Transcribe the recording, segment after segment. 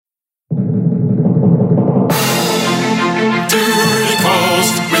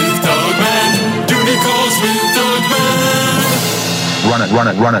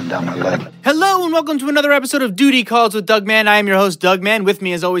running down my leg. Hello and welcome to another episode of Duty Calls with Doug Mann. I am your host, Doug Mann. With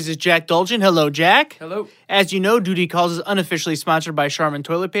me, as always, is Jack Dolgen. Hello, Jack. Hello. As you know, Duty Calls is unofficially sponsored by Charmin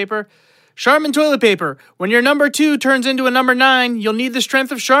Toilet Paper. Charmin Toilet Paper. When your number 2 turns into a number 9, you'll need the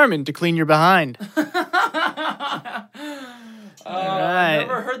strength of Charmin to clean your behind. I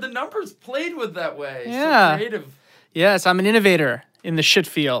never heard the numbers played with that way. Yeah. So creative. Yes, I'm an innovator in the shit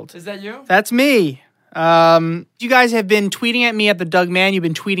field. Is that you? That's me. You guys have been tweeting at me at the Doug Mann. You've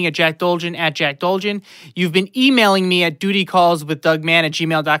been tweeting at Jack Dolgen at Jack Dolgen. You've been emailing me at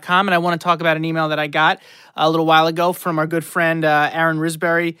dutycallswithdougmann@gmail.com. And I want to talk about an email that I got a little while ago from our good friend Aaron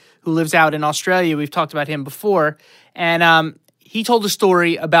Risberry, who lives out in Australia. We've talked about him before. And he told a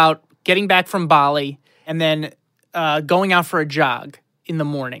story about getting back from Bali and then going out for a jog in the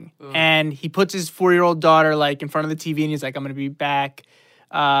morning. Ugh. And he puts his 4-year-old daughter like in front of the TV and he's like, I'm going to be back.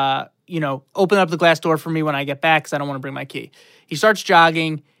 Open up the glass door for me when I get back because I don't want to bring my key. He starts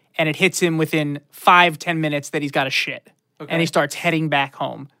jogging, and it hits him within 5-10 minutes that he's got to shit. Okay. And he starts heading back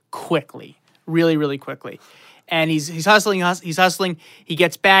home quickly, really, really quickly. And he's hustling. He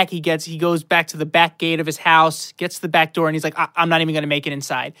gets back. He goes back to the back gate of his house, gets to the back door, and he's like, I'm not even going to make it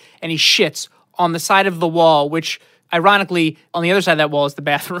inside. And he shits on the side of the wall, which, ironically, on the other side of that wall is the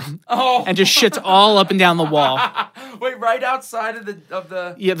bathroom. Oh. And just shits all up and down the wall. Wait, right outside of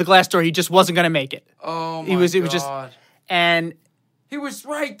the Yeah, the glass door. He just wasn't going to make it. Oh my God. God. It was just, and he was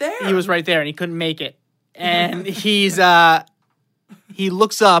right there. He was right there, and he couldn't make it. And he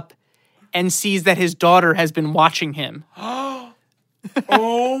looks up and sees that his daughter has been watching him. Oh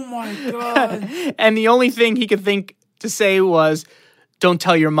my God. And the only thing he could think to say was, "Don't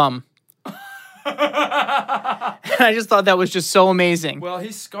tell your mom." And I just thought that was just so amazing. Well,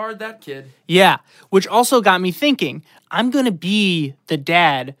 he scarred that kid. Yeah, which also got me thinking, I'm going to be the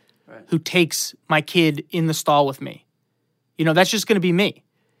dad who takes my kid in the stall with me. That's just going to be me.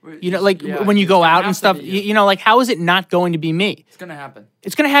 When you go out and stuff, how is it not going to be me? It's going to happen.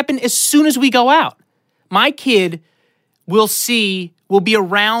 It's going to happen as soon as we go out. My kid will be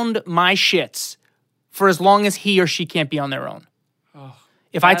around my shits for as long as he or she can't be on their own. Oh,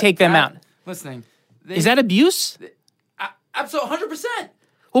 if I take them out. Listening. Is that abuse? Absolutely, 100%.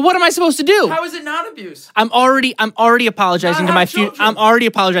 Well, what am I supposed to do? How is it not abuse? I'm already apologizing to my future. I'm already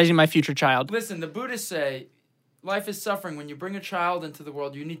apologizing to my future child. Listen, the Buddhists say life is suffering. When you bring a child into the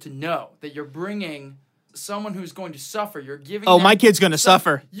world, you need to know that you're bringing someone who's going to suffer. You're giving. Oh, my kid's going to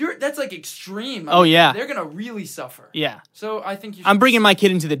suffer. That's like extreme. Yeah, they're going to really suffer. Yeah. So I think I'm bringing my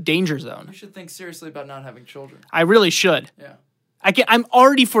kid into the danger zone. You should think seriously about not having children. I really should. Yeah. I'm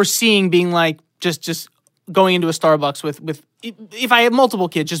already foreseeing being like just going into a Starbucks with if I have multiple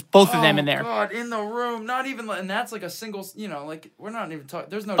kids, just both of them in there. Oh God, in the room, not even, and that's like a single. We're not even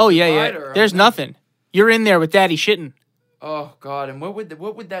talking. There's no. Oh yeah. There's nothing. You're in there with daddy shitting. Oh God, and what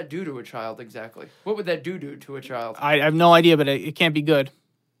would that do to a child exactly? What would that do to a child? I have no idea, but it can't be good.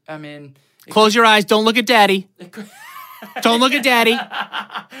 I mean, close your eyes. Don't look at daddy. Don't look at daddy.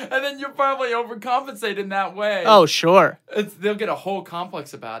 And then you'll probably overcompensate in that way. Oh, sure. They'll get a whole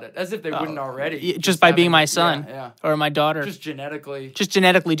complex about it, as if they wouldn't already. Just by being my son or my daughter. Just genetically,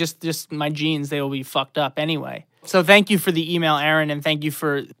 just my genes, they will be fucked up anyway. So thank you for the email, Aaron, and thank you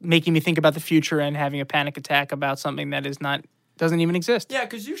for making me think about the future and having a panic attack about something that doesn't even exist. Yeah,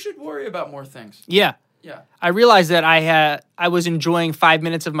 because you should worry about more things. Yeah. Yeah. I realized that I was enjoying 5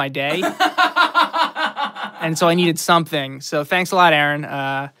 minutes of my day. And so I needed something. So thanks a lot,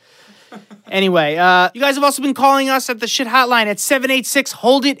 Aaron. Anyway, you guys have also been calling us at the shit hotline at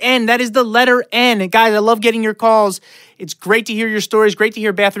 786-HOLD-IT-N. That is the letter N. And guys, I love getting your calls. It's great to hear your stories. Great to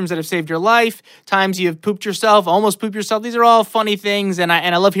hear bathrooms that have saved your life. Times you have pooped yourself, almost pooped yourself. These are all funny things. And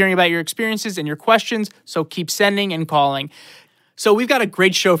I love hearing about your experiences and your questions. So keep sending and calling. So we've got a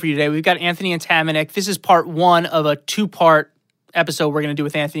great show for you today. We've got Anthony Antamanik. This is part 1 of a 2-part episode we're going to do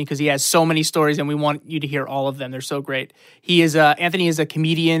with Anthony because he has so many stories and we want you to hear all of them. They're so great. Anthony is a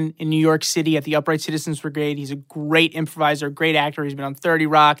comedian in New York City at the Upright Citizens Brigade. He's a great improviser, great actor. He's been on 30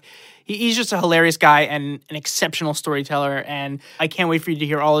 Rock. He's just a hilarious guy and an exceptional storyteller, and I can't wait for you to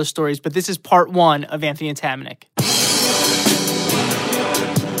hear all his stories. But this is part 1 of Anthony Antamanik.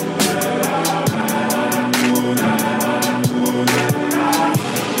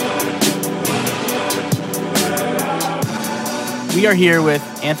 We are here with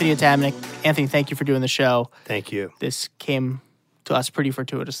Anthony Antamanik. Anthony, thank you for doing the show. Thank you. This came to us pretty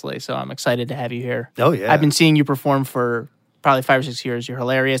fortuitously, so I'm excited to have you here. Oh, yeah. I've been seeing you perform for probably 5 or 6 years. You're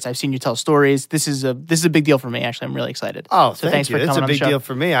hilarious. I've seen you tell stories. This is a big deal for me, actually. I'm really excited. Oh, so thanks for you. It's coming a on the big show. deal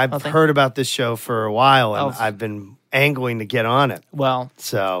for me. I've heard about this show for a while, and Oh. I've been angling to get on it. Well,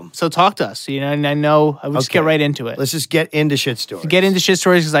 So so talk to us. And I know I would just get Okay. right into it. let's just get into shit stories. Get into shit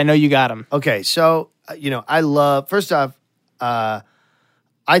stories because I know you got them. Okay, so I love. First off,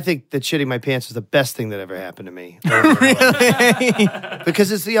 I think that shitting my pants was the best thing that ever happened to me.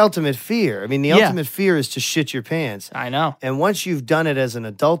 Because it's the ultimate fear. I mean, the ultimate fear is to shit your pants. I know. And once you've done it as an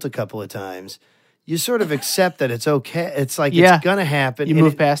adult a couple of times, you sort of accept that it's okay. It's like it's gonna happen. You and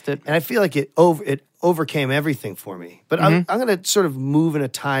move past it. And I feel like it overcame everything for me. But I'm gonna sort of move in a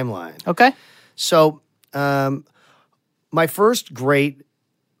timeline. Okay. So, my first great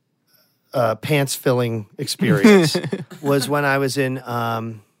pants filling experience was when I was in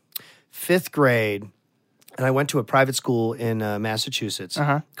 5th grade, and I went to a private school in Massachusetts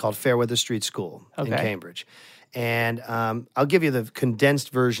called Fairweather Street School in Cambridge. And I'll give you the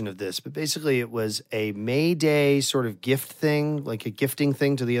condensed version of this, but basically it was a May Day sort of gift thing, like a gifting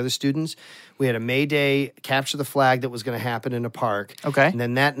thing to the other students. We had a May Day capture the flag that was going to happen in a park. Okay. And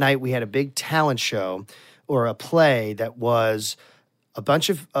then that night we had a big talent show or a play that was a bunch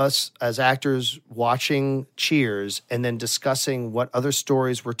of us as actors watching Cheers and then discussing what other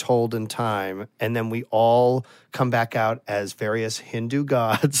stories were told in time. And then we all come back out as various Hindu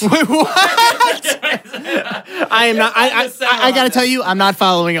gods. I am not. I got to tell you, I'm not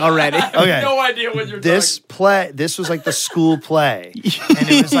following already. Okay. I have no idea what you're This was like the school play. And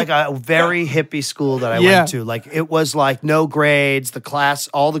it was like a very hippie school that I went to. Like it was like no grades. The class,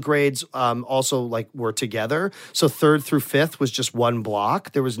 all the grades also like were together. So 3rd through 5th was just one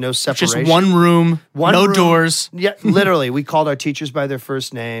block. There was no separation. Just one room, no room. doors. Yeah, literally. We called our teachers by their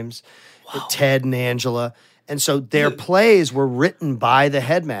first names, Ted and Angela. And so their plays were written by the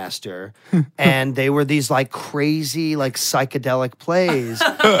headmaster, and they were these like crazy, like psychedelic plays.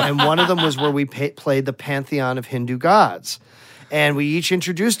 And one of them was where we played the pantheon of Hindu gods. And we each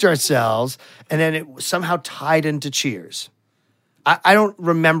introduced ourselves, and then it somehow tied into Cheers. I don't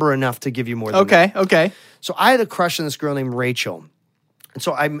remember enough to give you more than that. Okay. So I had a crush on this girl named Rachel. And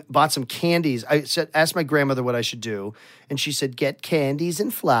so I bought some candies. I asked my grandmother what I should do. And she said, get candies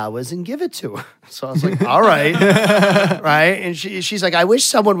and flowers and give it to her. So I was like, all right. Right? And she's like, I wish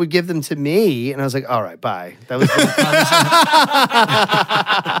someone would give them to me. And I was like, all right, bye. That was the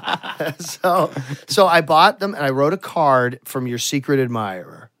So I bought them and I wrote a card from your secret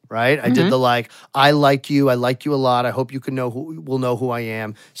admirer. Right? I did the I like you a lot. I hope you will know who I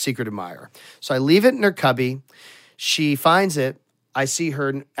am, secret admirer. So I leave it in her cubby. She finds it. I see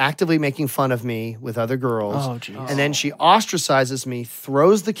her actively making fun of me with other girls. Oh, geez. And then she ostracizes me,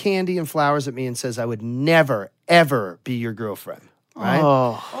 throws the candy and flowers at me, and says, I would never, ever be your girlfriend. Right?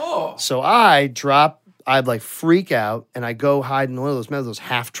 Oh. So I'd like freak out, and I go hide in one of those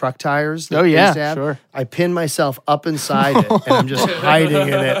half truck tires. That we used to have. Sure. I pin myself up inside it, and I'm just hiding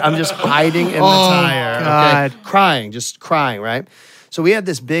in it. I'm just hiding in the tire. God. Okay? Just crying, right? So we had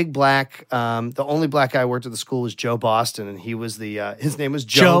this big black, the only black guy who worked at the school was Joe Boston, and he was his name was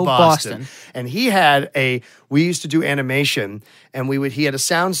Joe Boston. And he had we used to do animation, and he had a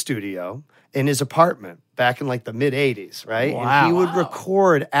sound studio in his apartment back in like the mid 80s, right? Wow. And he would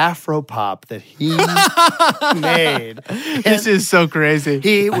record Afro pop that he made. This is so crazy.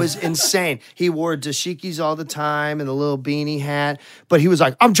 He was insane. He wore dashikis all the time and the little beanie hat. But he was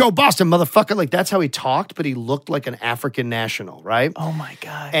like, I'm Joe Boston, motherfucker. Like, that's how he talked, but he looked like an African national, right? Oh, my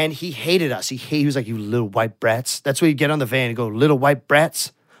God. And he hated us. He was like, you little white brats. That's where you get on the van and go, little white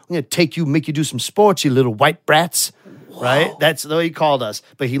brats. I'm going to make you do some sports, you little white brats. Whoa. Right? That's the way he called us.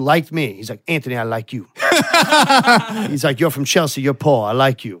 But he liked me. He's like, Anthony, I like you. He's like, you're from Chelsea. You're poor. I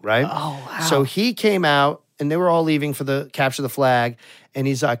like you. Right? Oh, wow. So he came out, and they were all leaving for the capture the flag. And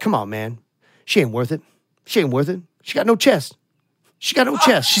he's like, come on, man. She ain't worth it. She ain't worth it. She got no chest. She got no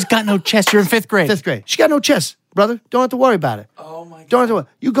chest. She's got no chest. You're in 5th grade. 5th grade. She got no chest, brother. Don't have to worry about it. Oh, my God. Don't have to worry.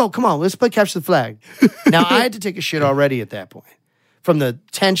 You go. Come on. Let's play capture the flag. Now, I had to take a shit already at that point. From the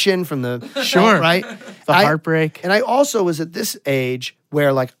tension, from the Sure. right? The heartbreak. And I also was at this age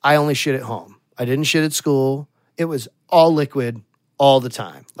where like I only shit at home. I didn't shit at school. It was all liquid all the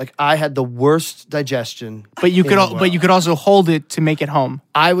time. Like I had the worst digestion. But you could also hold it to make it home.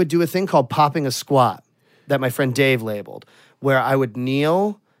 I would do a thing called popping a squat that my friend Dave labeled, where I would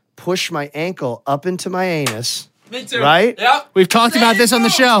kneel, push my ankle up into my anus. Me too. Right? Yep. We've talked about this on the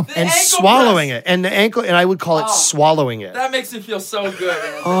show. And swallowing it. And the ankle, and I would call it swallowing it. That makes me feel so good.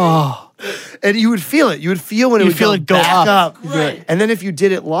 Anthony. Oh. And you would feel it. You would feel when it would feel go it go back up. Right. And then if you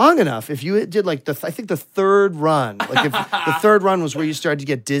did it long enough, if you did like I think the third run, like if the third run was where you started to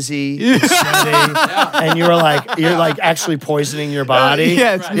get dizzy, and sweaty, and you're like actually poisoning your body.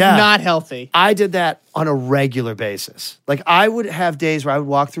 Yeah, it's not healthy. I did that on a regular basis. Like I would have days where I would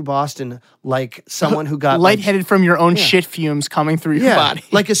walk through Boston like someone who got lightheaded from your own shit fumes coming through your body.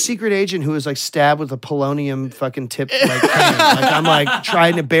 like a secret agent who was like stabbed with a polonium fucking tip like cane. Like I'm like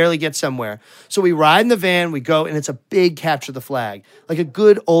trying to barely get somewhere. So we ride in the van, we go, and it's a big capture the flag, like a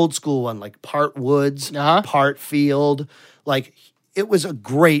good old school one, like part woods, part field. Like it was a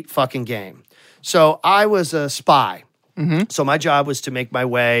great fucking game. So I was a spy. So my job was to make my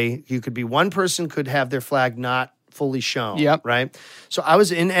way. You could be one person could have their flag not fully shown. Yep. Right. So I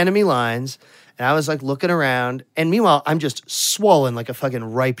was in enemy lines and I was like looking around. And meanwhile, I'm just swollen like a fucking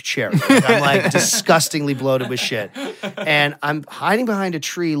ripe cherry. Like, I'm like disgustingly bloated with shit. And I'm hiding behind a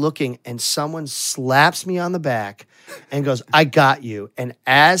tree looking, and someone slaps me on the back and goes, "I got you." And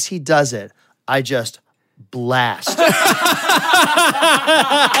as he does it, I just blast.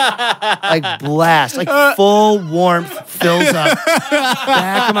 Like full warmth fills up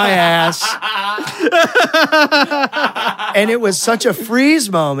back of my ass. And it was such a freeze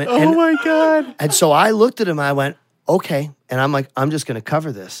moment. Oh my God. And so I looked at him, I went, okay. And I'm like, I'm just going to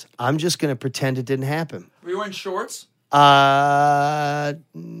cover this. I'm just going to pretend it didn't happen. Were you wearing shorts? Yeah,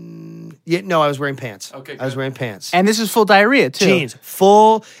 no, I was wearing pants. Okay, I was good. wearing pants. And this is full diarrhea too. Jeans,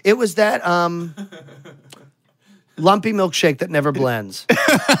 full. It was that lumpy milkshake that never blends.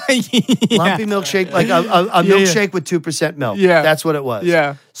 Lumpy milkshake, like a milkshake with 2% milk. Yeah. That's what it was.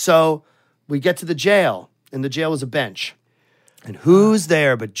 Yeah. So we get to the jail, and the jail was a bench. And who's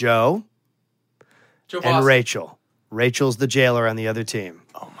there but Joe Joe and Boston. Rachel? Rachel's the jailer on the other team.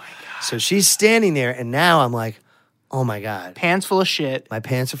 Oh my God. So she's standing there, and now I'm like, oh my God. Pants full of shit. My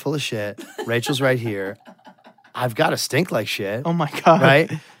pants are full of shit. Rachel's right here. I've got to stink like shit. Oh my God.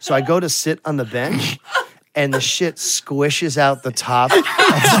 Right? So I go to sit on the bench, and the shit squishes out the top of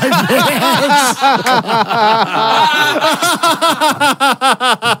my pants.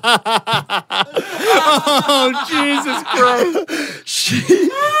 Oh, Jesus Christ.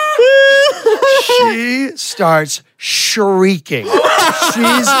 She starts shrieking.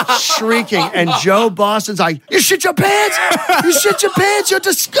 She's shrieking. And Joe Boston's like, "You shit your pants? You shit your pants? You're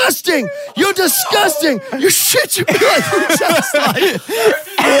disgusting. You're disgusting. You shit your pants." Just like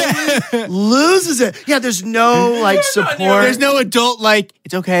loses it. Yeah, there's no like support. There's no adult like,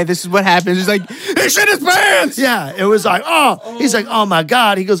 it's okay, this is what happens. It's like, he shit his pants. Yeah, it was like, oh, he's like, oh my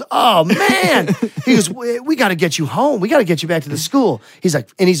God. He goes, oh man. He goes, we got to get you home. We got to get you back to the school. He's like,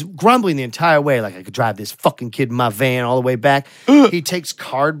 and he's grumbling the entire way, like I could drive this fucking kid in my van all the way back. He takes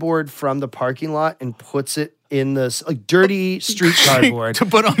cardboard from the parking lot and puts it in this like dirty street cardboard to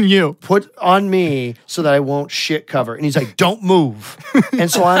put on you. put on me so that I won't shit cover. And he's like, don't move. And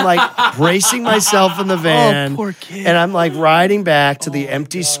so I'm like bracing myself in the van. Oh, poor kid. And I'm like riding back to the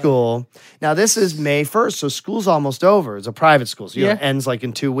empty school. Now this is May 1st, so school's almost over. It's a private school, so it ends like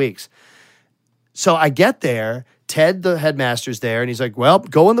in 2 weeks. So I get there, Ted, the headmaster's there, and he's like, well,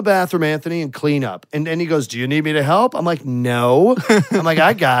 go in the bathroom, Anthony, and clean up. And then he goes, do you need me to help? I'm like, no. I'm like,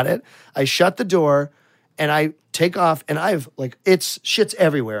 I got it. I shut the door, and I take off, and I've like, shit's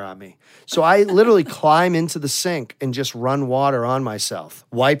everywhere on me. So I literally climb into the sink and just run water on myself,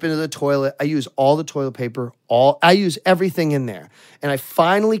 wipe into the toilet. I use all the toilet paper, I use everything in there. And I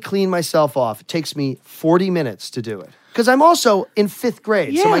finally clean myself off. It takes me 40 minutes to do it. Because I'm also in 5th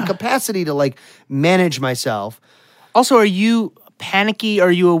grade. So my Yeah. capacity to like manage myself. Also, are you panicky?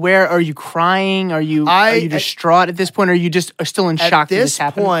 Are you aware? Are you crying? Are you distraught at this point? Or are you just still in shock that this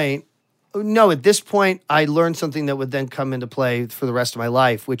happened? At this point, I learned something that would then come into play for the rest of my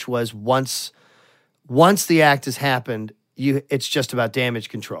life, which was once the act has happened, it's just about damage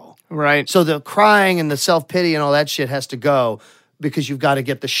control. Right. So the crying and the self-pity and all that shit has to go because you've got to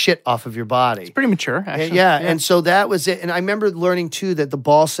get the shit off of your body. Pretty mature, actually. Yeah, and so that was it. And I remember learning too that the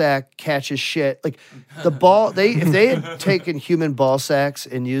ball sack catches shit. Like the ball, if they had taken human ball sacks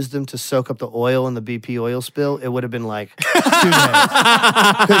and used them to soak up the oil in the BP oil spill, it would have been like 2 days.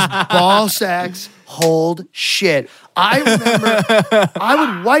 Because ball sacks hold shit. I remember I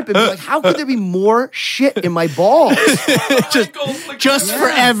would wipe it and be like, how could there be more shit in my balls? Just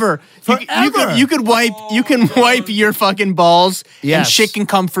forever. Forever. You can wipe your fucking balls and Yes. shit can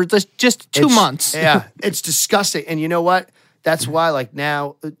come for just 2 months. Yeah, it's disgusting. And you know what? That's why, like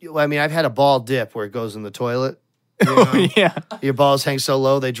now, I mean, I've had a ball dip where it goes in the toilet. You know? Yeah. Your balls hang so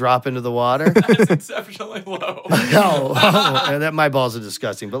low they drop into the water. It's exceptionally low. My balls are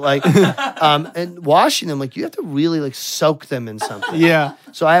disgusting. But like, and washing them, like you have to really like soak them in something. Yeah.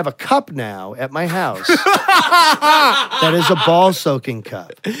 So I have a cup now at my house that is a ball soaking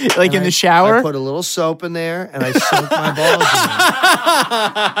cup. Like in the shower? I put a little soap in there and I soak my balls in.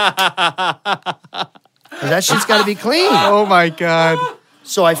 'Cause that shit's got to be clean. Oh my God.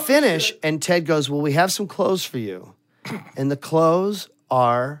 So I finish, and Ted goes, well, we have some clothes for you. And the clothes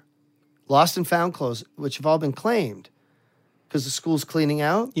are lost and found clothes, which have all been claimed because the school's cleaning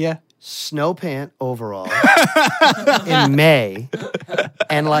out. Yeah. Snow pant overall in May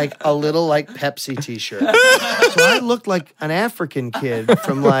and like a little like Pepsi t-shirt. So I looked like an African kid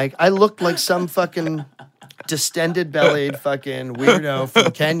from like, I looked like some fucking distended bellied fucking weirdo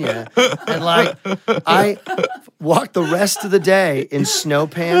from Kenya. And like, I walked the rest of the day in snow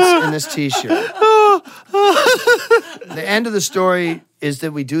pants and this t-shirt. The end of the story is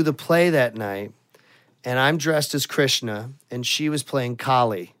that we do the play that night and I'm dressed as Krishna and she was playing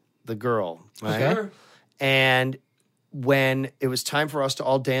Kali, the girl, right? Okay. And when it was time for us to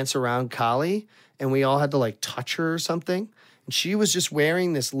all dance around Kali and we all had to like touch her or something, and she was just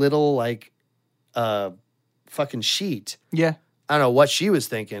wearing this little like fucking sheet. Yeah. I don't know what she was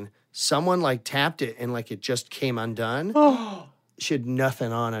thinking. Someone like tapped it and like it just came undone. She had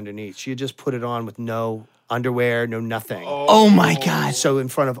nothing on underneath. She had just put it on with no underwear, no nothing. Oh my God. So in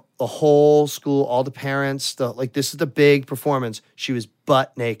front of the whole school, all the parents, this is the big performance. She was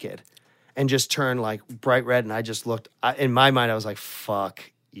butt naked and just turned like bright red. And I just looked, in my mind, I was like, fuck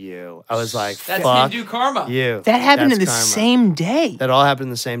you. I was like, That's fuck Hindu karma. you. That happened That's in the karma. same day. That all happened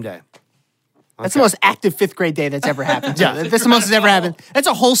in the same day. That's the most active 5th grade day that's ever happened. Yeah. That's the most that's ever happened. That's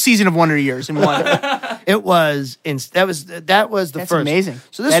a whole season of Wonder Years in one. It was, that was the That's first. amazing.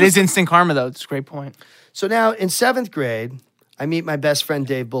 So this That was- is instant karma, though. It's a great point. So now in 7th grade, I meet my best friend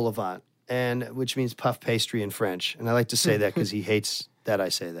Dave Boulevant, which means puff pastry in French. And I like to say that because he hates that I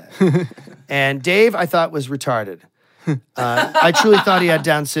say that. And Dave, I thought was retarded. I truly thought he had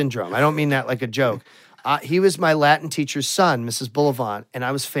Down syndrome. I don't mean that like a joke. He was my Latin teacher's son, Mrs. Boulevant, and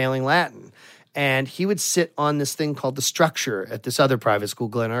I was failing Latin. And he would sit on this thing called the structure at this other private school,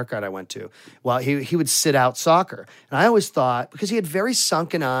 Glen Urquhart, I went to. While he would sit out soccer. And I always thought, because he had very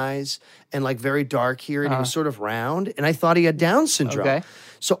sunken eyes and like very dark here, and he was sort of round, and I thought he had Down syndrome. Okay.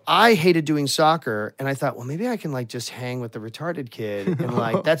 So I hated doing soccer, and I thought, well, maybe I can like just hang with the retarded kid. And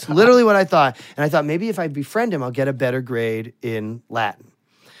like, that's literally what I thought. And I thought maybe if I befriend him, I'll get a better grade in Latin.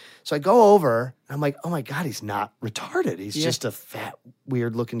 So I go over, and I'm like, oh my God, he's not retarded. He's just a fat,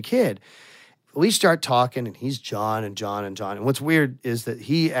 weird looking kid. We start talking, and he's John and John and John. And what's weird is that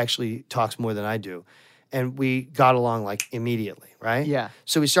he actually talks more than I do. And we got along like immediately, right? Yeah.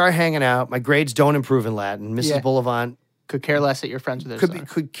 So we started hanging out. My grades don't improve in Latin. Mrs. Yeah. Boulevant Could care less that you're friends with her son.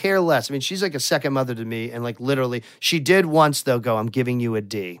 could care less. I mean, she's like a second mother to me. And like literally, she did once, though, go, I'm giving you a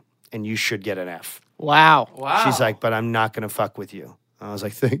D, and you should get an F. Wow. Wow. She's like, but I'm not going to fuck with you. I was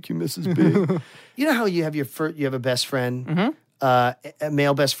like, thank you, Mrs. B. You know how you have you have a best friend, a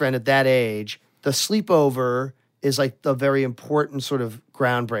male best friend at that age. The sleepover is like the very important sort of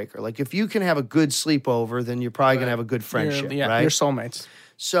groundbreaker. Like if you can have a good sleepover, then you're probably going to have a good friendship, You're right? soulmates.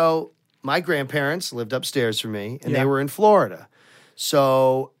 So my grandparents lived upstairs from me, and they were in Florida.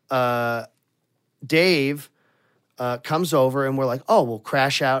 So Dave comes over, and we're like, oh, we'll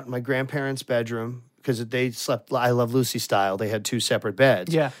crash out in my grandparents' bedroom because they slept I Love Lucy style. They had 2 separate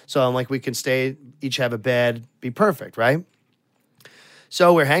beds. Yeah. So I'm like, we can stay, each have a bed, be perfect, right?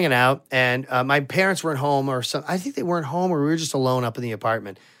 So we're hanging out, and my parents weren't home, or some. I think they weren't home, or we were just alone up in the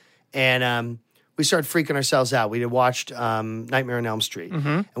apartment. And we started freaking ourselves out. We had watched Nightmare on Elm Street,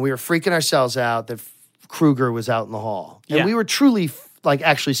 and we were freaking ourselves out that Krueger was out in the hall. And Yeah. we were truly, like,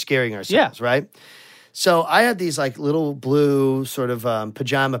 actually scaring ourselves, right? So I had these, like, little blue sort of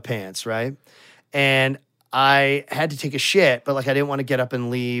pajama pants, right? And I had to take a shit, but like I didn't want to get up and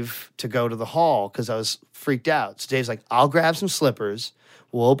leave to go to the hall because I was freaked out. So Dave's like, I'll grab some slippers.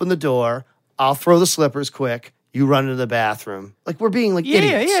 We'll open the door. I'll throw the slippers quick. You run into the bathroom. Like we're being like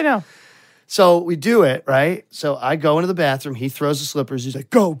idiots. No. So we do it, right? So I go into the bathroom. He throws the slippers. He's like,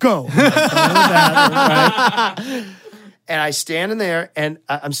 go, go. I'm like, go in the bathroom, right? And I stand in there, and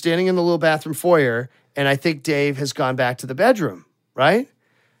I'm standing in the little bathroom foyer, and I think Dave has gone back to the bedroom, right?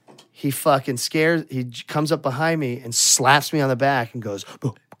 He fucking scares, he comes up behind me and slaps me on the back and goes,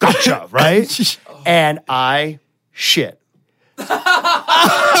 gotcha, right? And I shit.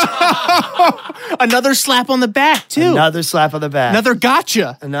 Another slap on the back, too. Another slap on the back. Another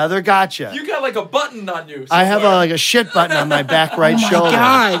gotcha. Another gotcha. You got like a button on you. I have like a shit button on my back right shoulder.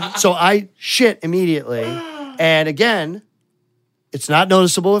 God. So I shit immediately. And again, it's not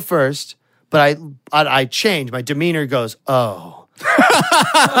noticeable at first, but I change. My demeanor goes, oh.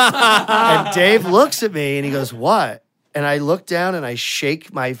 And Dave looks at me and he goes, what? And I look down and I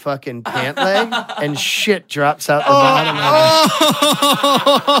shake my fucking pant leg and shit drops out the bottom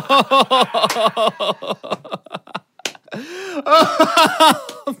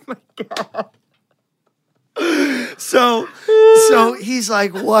of it. So he's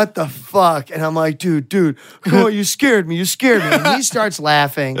like, what the fuck? And I'm like, dude, come on, you scared me. And he starts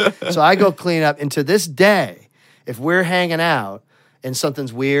laughing. So I go clean up. And to this day, if we're hanging out and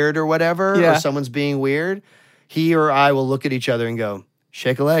something's weird or whatever, or someone's being weird, he or I will look at each other and go,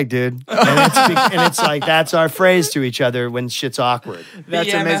 shake a leg, dude. And it's like, that's our phrase to each other when shit's awkward.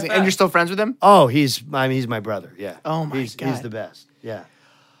 That's amazing. And you're still friends with him? Oh, he's my brother. Yeah. Oh my God. He's the best. Yeah.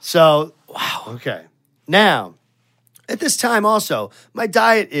 So, wow. Okay. Now, at this time also, my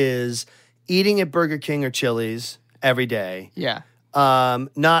diet is eating at Burger King or Chili's every day. Yeah.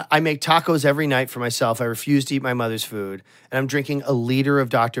 I make tacos every night for myself. I refuse to eat my mother's food. And I'm drinking a liter of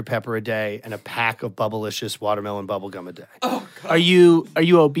Dr. Pepper a day and a pack of Bubblicious watermelon bubblegum a day. Oh, God. Are you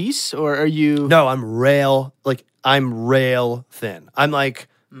obese or are you? No, I'm rail thin. I'm like,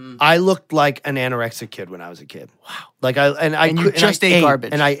 I looked like an anorexic kid when I was a kid. Wow. Like you just ate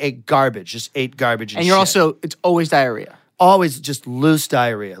garbage. And I ate garbage, just ate garbage. And you're also, it's always diarrhea. Always just loose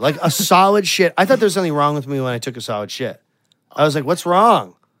diarrhea. Like a solid shit. I thought there was something wrong with me when I took a solid shit. I was like, what's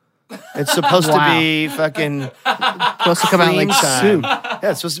wrong? It's supposed to be fucking supposed to come out like soup.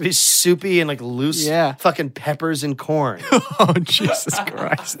 Yeah, it's supposed to be soupy and like loose fucking peppers and corn. Oh, Jesus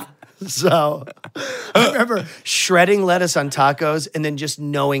Christ. So I remember shredding lettuce on tacos and then just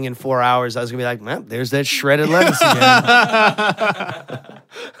knowing in 4 hours I was going to be like, well, there's that shredded lettuce again.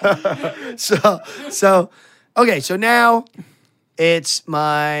 So now it's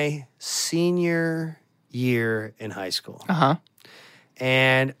my senior year in high school. Uh-huh.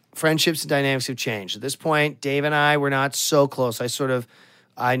 And friendships and dynamics have changed. At this point, Dave and I were not so close.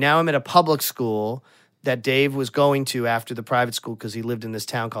 I now am at a public school that Dave was going to after the private school because he lived in this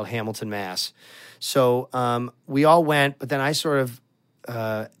town called Hamilton, Mass. So we all went, but then I sort of,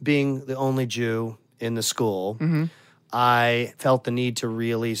 being the only Jew in the school, I felt the need to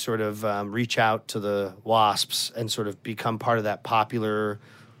really sort of reach out to the WASPs and sort of become part of that popular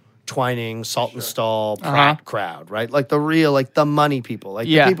Twining, Saltonstall, Pratt crowd, right? Like the real, like the money people, like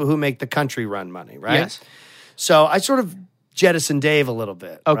the people who make the country run money, right? Yes. So I sort of jettisoned Dave a little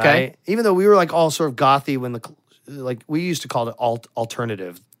bit, right? Even though we were like all sort of gothy when we used to call it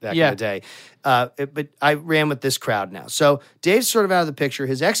alternative back in the day. But I ran with this crowd now. So Dave's sort of out of the picture.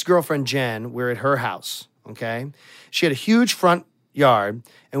 His ex-girlfriend, Jen, we're at her house, okay? She had a huge front yard,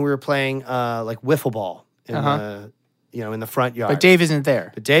 and we were playing like wiffle ball in the front yard. But Dave isn't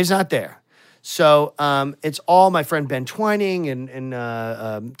there. But Dave's not there. So it's all my friend Ben Twining and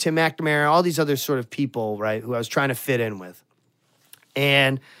Tim McNamara, all these other sort of people, right, who I was trying to fit in with.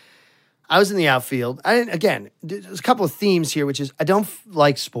 And I was in the outfield. There's a couple of themes here, which is I don't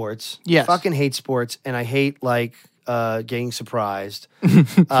like sports. Yes. Fucking hate sports, and I hate like getting surprised.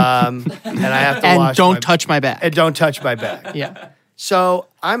 And I have to and don't touch my back. And don't touch my back. Yeah. So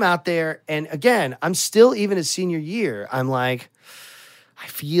I'm out there, and again, I'm still, even at senior year, I'm like, I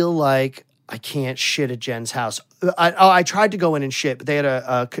feel like I can't shit at Jen's house. I tried to go in and shit, but they had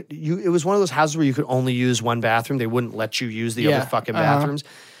it was one of those houses where you could only use one bathroom. They wouldn't let you use the other fucking bathrooms.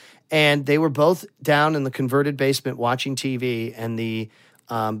 And they were both down in the converted basement watching TV, and the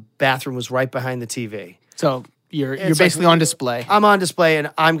bathroom was right behind the TV. So you're basically on display. I'm on display,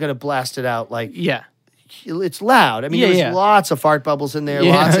 and I'm going to blast it out like... Yeah. It's loud. I mean, there's lots of fart bubbles in there,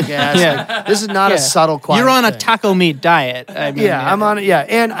 lots of gas. Like, this is not a subtle quiet You're on a thing. taco meat diet. I mean, I'm on it. Yeah,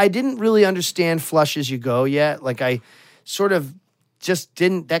 and I didn't really understand flush as you go yet. Like I sort of just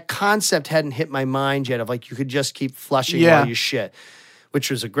didn't. That concept hadn't hit my mind yet. Of like you could just keep flushing while you shit, which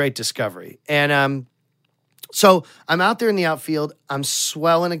was a great discovery. And so I'm out there in the outfield. I'm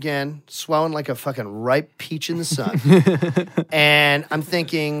swelling like a fucking ripe peach in the sun. And I'm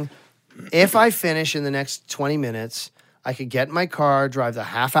thinking, if I finish in the next 20 minutes, I could get in my car, drive the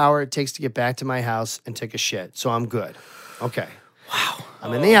half hour it takes to get back to my house, and take a shit. So I'm good. Okay. Wow.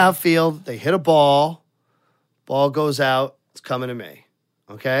 I'm in the outfield. They hit a ball. Ball goes out. It's coming to me.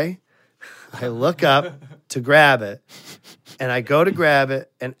 Okay? I look up to grab it, and I go to grab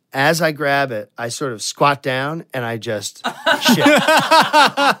it, and as I grab it, I sort of squat down, and I just shit.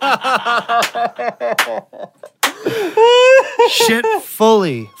 Shit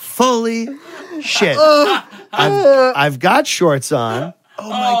fully shit. I've got shorts on. Oh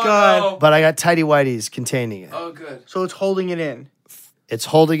my God. No. But I got tighty whities containing it. Oh, good. So it's holding it in It's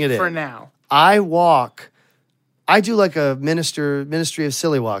holding it in. for now. I do like a Ministry of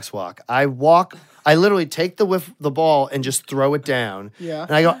Silly Walks walk. I literally take the ball and just throw it down. Yeah.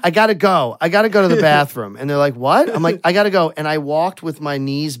 And I go, I gotta go to the bathroom. And they're like, what? I'm like, I gotta go. And I walked with my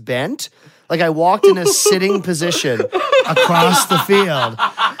knees bent. Like I walked in a sitting position across the field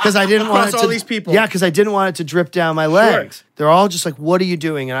because I didn't want it to. all these people. Yeah, because I didn't want it to drip down my legs. They're all just like, "What are you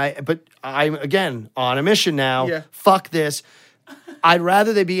doing?" But I'm again on a mission now. Yeah. Fuck this. I'd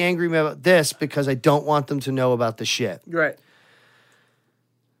rather they be angry about this because I don't want them to know about the shit. Right.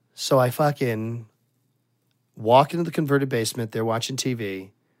 So I fucking walk into the converted basement. They're watching TV.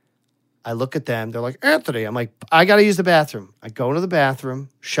 I look at them. They're like, Anthony. I'm like, I got to use the bathroom. I go into the bathroom,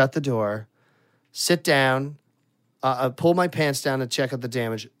 shut the door, sit down, pull my pants down and check out the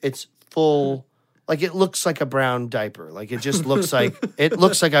damage. It's full. Like, it looks like a brown diaper. Like, it just looks like,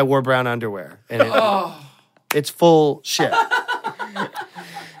 I wore brown underwear. And it's full shit.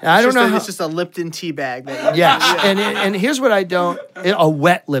 I don't know. It's just a Lipton tea bag. That Yes, and here's what I don't: a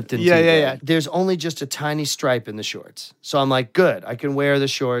wet Lipton tea bag. Yeah. There's only just a tiny stripe in the shorts, so I'm like, good. I can wear the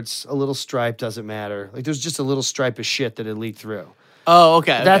shorts. A little stripe doesn't matter. Like there's just a little stripe of shit that had leaked through. Oh,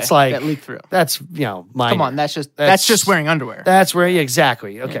 okay. That's like that leaked through. That's minor. Come on, that's just wearing underwear. That's where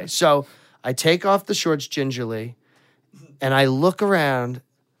exactly. Okay, so I take off the shorts gingerly, and I look around.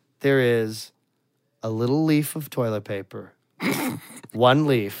 There is a little leaf of toilet paper. One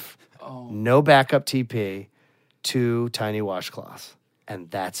leaf, no backup TP, 2 tiny washcloths, and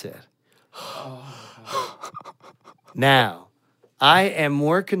that's it. Now, I am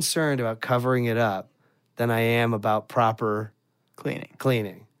more concerned about covering it up than I am about proper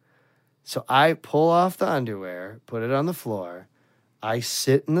cleaning. So I pull off the underwear, put it on the floor, I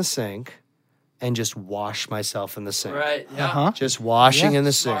sit in the sink, and just wash myself in the sink. Right, yeah. Just washing in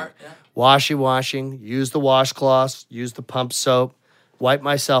the Smart, sink. yeah. Washing, use the washcloths, use the pump soap, wipe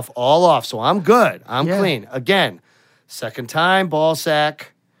myself all off. So I'm good. I'm clean. Again, second time, ball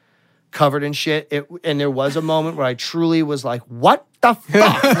sack, covered in shit. And there was a moment where I truly was like, what the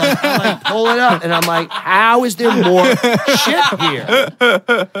fuck? like, pull it up. And I'm like, how is there more shit here?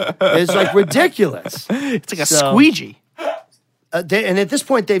 It's like ridiculous. It's like a squeegee. And at this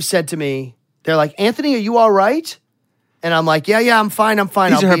point, they've said to me, they're like, Anthony, are you all right? And I'm like, yeah, I'm fine.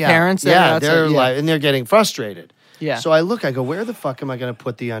 These are her parents? Yeah, they're like, and they're getting frustrated. Yeah. So I look, I go, where the fuck am I going to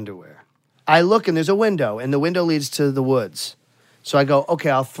put the underwear? I look, and there's a window, and the window leads to the woods. So I go, okay,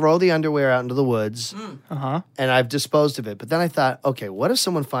 I'll throw the underwear out into the woods, and I've disposed of it. But then I thought, okay, what if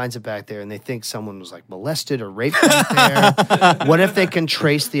someone finds it back there and they think someone was like molested or raped back there? What if they can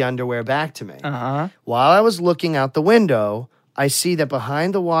trace the underwear back to me? While I was looking out the window, I see that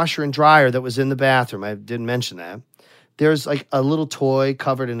behind the washer and dryer that was in the bathroom, I didn't mention that, there's like a little toy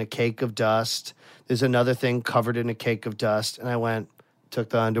covered in a cake of dust. There's another thing covered in a cake of dust. And I went, took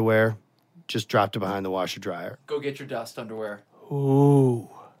the underwear, just dropped it behind the washer dryer. Go get your dust underwear. Ooh.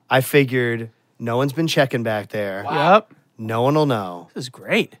 I figured no one's been checking back there. Wow. Yep. No one will know, This is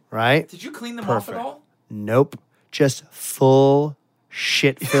great. right? Did you clean them Perfect. off at all? Nope. Just full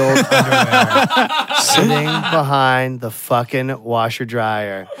shit-filled underwear sitting behind the fucking washer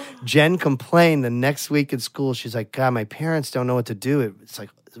dryer. Jen complained the next week at school. She's like, God, my parents don't know what to do. It's like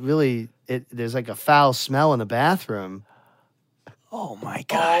really, there's like a foul smell in the bathroom. Oh my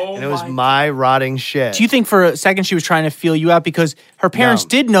God. And it was my rotting shit. Do you think for a second she was trying to feel you out because her parents No.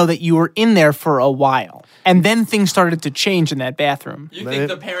 did know that you were in there for a while, and then things started to change in that bathroom? You think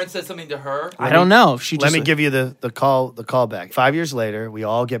the parents said something to her? I don't know. If she Let just me give you the call back. 5 years later, we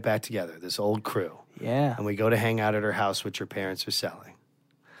all get back together, this old crew. Yeah. And we go to hang out at her house, which her parents are selling.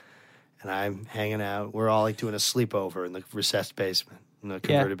 And I'm hanging out. We're all like doing a sleepover in the recessed basement, in the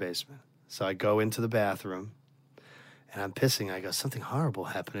converted basement. So I go into the bathroom and I'm pissing. I go, something horrible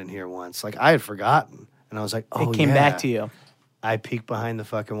happened in here once. Like I had forgotten. And I was like, oh, It came back to you. I peek behind the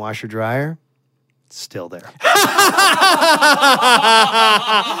fucking washer dryer. It's still there.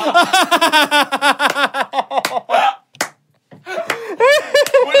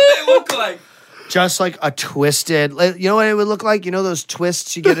 What did they look like? Just like a twisted, you know what it would look like? You know those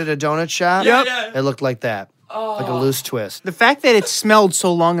twists you get at a donut shop? Yep. Yeah. It looked like that. Like a loose twist. The fact that it smelled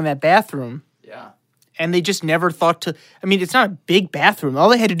so long in that bathroom, Yeah. and they just never thought to. I mean, it's not a big bathroom. All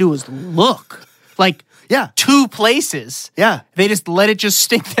they had to do was look. Like, Yeah. 2 places. Yeah. They just let it just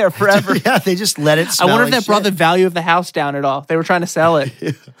stink there forever. Yeah, they just let it I smell wonder if like that brought the shit. value of the house down at all. They were trying to sell it. I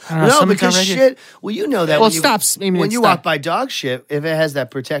don't know, No, somebody's because already- shit. Well, you know that. Well, when it you, stops. I mean, when it you stops. walk by dog shit, if it has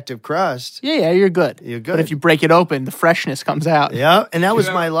that protective crust. Yeah, you're good. You're good. But if you break it open, the freshness comes out. Yeah, and that was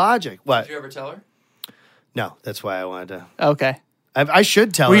ever- my logic. What? Did you ever tell her? No, that's why I wanted to. Okay. I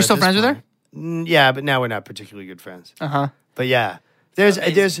should tell. Were her you at still this friends with her? point. Yeah, but now we're not particularly good friends. Uh-huh. But yeah, there's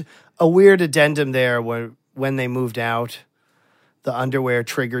a weird addendum there where when they moved out, the underwear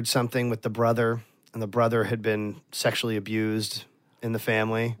triggered something with the brother, and the brother had been sexually abused in the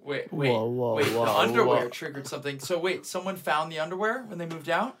family. Wait. Whoa, The whoa, underwear whoa. triggered something. So wait, someone found the underwear when they moved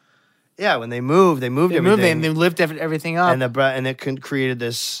out? Yeah, when they moved They everything. moved and they lived everything up. and and it created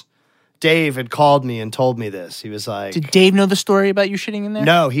this Dave had called me and told me this. He was like, Did Dave know the story about you shitting in there?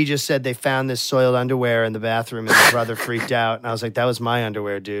 no, he just said they found this soiled underwear in the bathroom and his brother freaked out. And I was like, that was my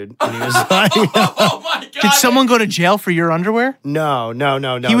underwear, dude. And he was like, Oh my god! Did someone go to jail for your underwear? no.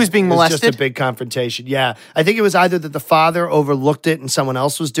 He was being It was just molested? a big confrontation. Yeah. I think it was either that the father overlooked it and someone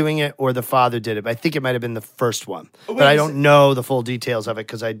else was doing it or the father did it. But I think it might have been the first one. But I don't know the full details of it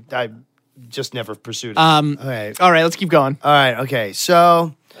because I just never pursued it. Okay. All right, let's keep going. All right. Okay.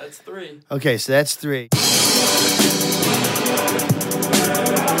 So That's 3. Okay, so that's 3.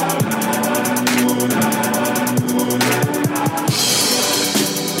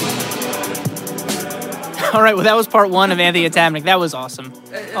 All right, well, that was part 1 of Anthony Atamanuik. That was awesome.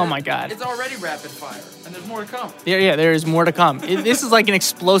 Oh, my God. It's already rapid fire, and there's more to come. There is more to come. This is like an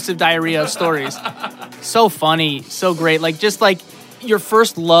explosive diarrhea of stories. So funny, so great. Like, just like your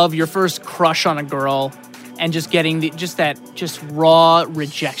first love, your first crush on a girl, and just getting that raw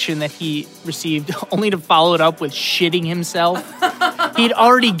rejection that he received, only to follow it up with shitting himself. He'd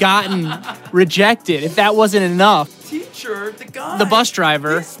already gotten rejected. If that wasn't enough, Teacher, the guy, the bus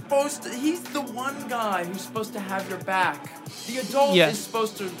driver. He's the one guy who's supposed to have your back. The adult Yeah. is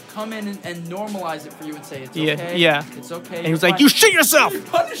supposed to come in and normalize it for you and say it's Yeah, okay. yeah. It's okay. And he was like, "You shit yourself." You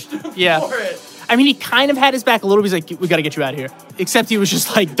punished him Yeah. for it. I mean, he kind of had his back a little bit. He's like, "We got to get you out of here." Except he was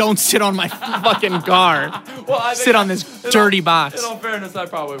just like, "Don't sit on my fucking car. Well, I think Sit on this dirty box." In all fairness, I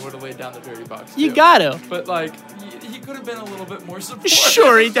probably would have laid down the dirty box. You too. got to. But like, he could have been a little bit more supportive.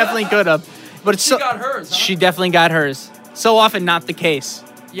 Sure, he definitely could have. But it's She so, got hers. Huh? She definitely got hers. So often not the case.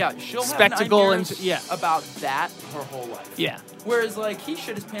 Yeah, she'll Spectacle have and- nightmares yeah. about that her whole life. Yeah. Whereas like he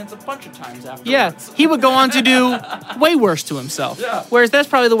shit his pants a bunch of times afterwards. Yeah, he would go on to do way worse to himself. Yeah. Whereas that's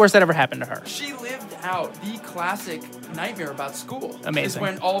probably the worst that ever happened to her. She lived out the classic nightmare about school. Amazing. Is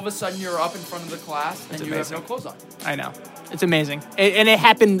when all of a sudden you're up in front of the class and you amazing. have no clothes on. I know. It's amazing. And it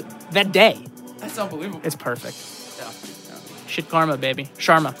happened that day. That's unbelievable. It's perfect. yeah. Shit karma, baby.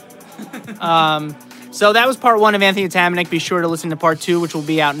 Sharma. So that was part 1 of Anthony Atamanuik. Be sure to listen to part 2, which will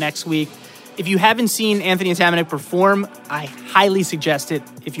be out next week. If you haven't seen Anthony Atamanuik perform, I highly suggest it.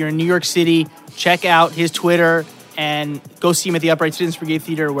 If you're in New York City, check out his Twitter and go see him at the Upright Citizens Brigade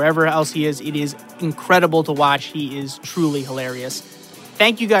Theater or wherever else he is. It is incredible to watch. He is truly hilarious.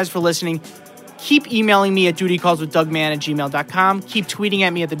 Thank you guys for listening. Keep emailing me at dutycallswithdugman@gmail.com. Keep tweeting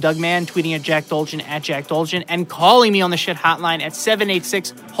at me at the Dougman, tweeting at Jack Dolgen at Jack Dolgen, and calling me on the shit hotline at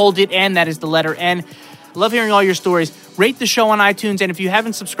 786-HOLD-IT-N. That is the letter N. Love hearing all your stories. Rate the show on iTunes, and if you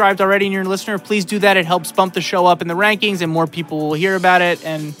haven't subscribed already and you're a listener, please do that. It helps bump the show up in the rankings, and more people will hear about it,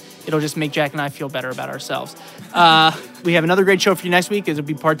 and it'll just make Jack and I feel better about ourselves. We have another great show for you next week. It'll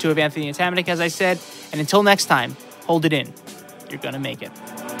be part 2 of Anthony Atamanuik, as I said. And until next time, hold it in. You're going to make it.